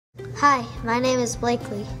Hi, my name is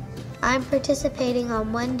Blakely. I'm participating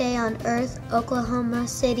on One Day on Earth, Oklahoma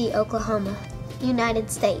City, Oklahoma, United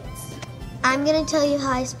States. I'm going to tell you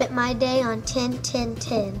how I spent my day on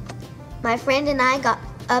 10-10-10. My friend and I got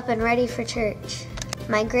up and ready for church.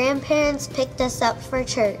 My grandparents picked us up for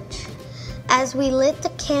church. As we lit the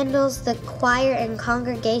candles, the choir and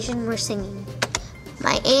congregation were singing.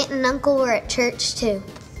 My aunt and uncle were at church too.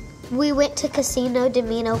 We went to Casino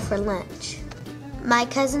Domino for lunch. My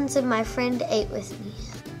cousins and my friend ate with me.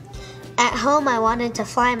 At home, I wanted to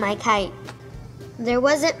fly my kite. There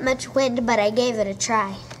wasn't much wind, but I gave it a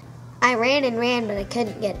try. I ran and ran, but I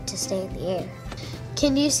couldn't get it to stay in the air.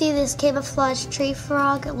 Can you see this camouflage tree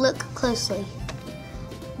frog? Look closely.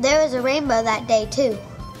 There was a rainbow that day too.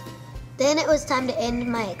 Then it was time to end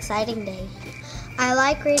my exciting day. I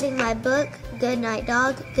like reading my book, Good Night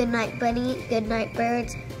Dog, Good Night Bunny, Good Night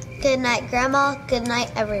Birds, Good Night Grandma, Good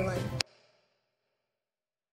Night Everyone.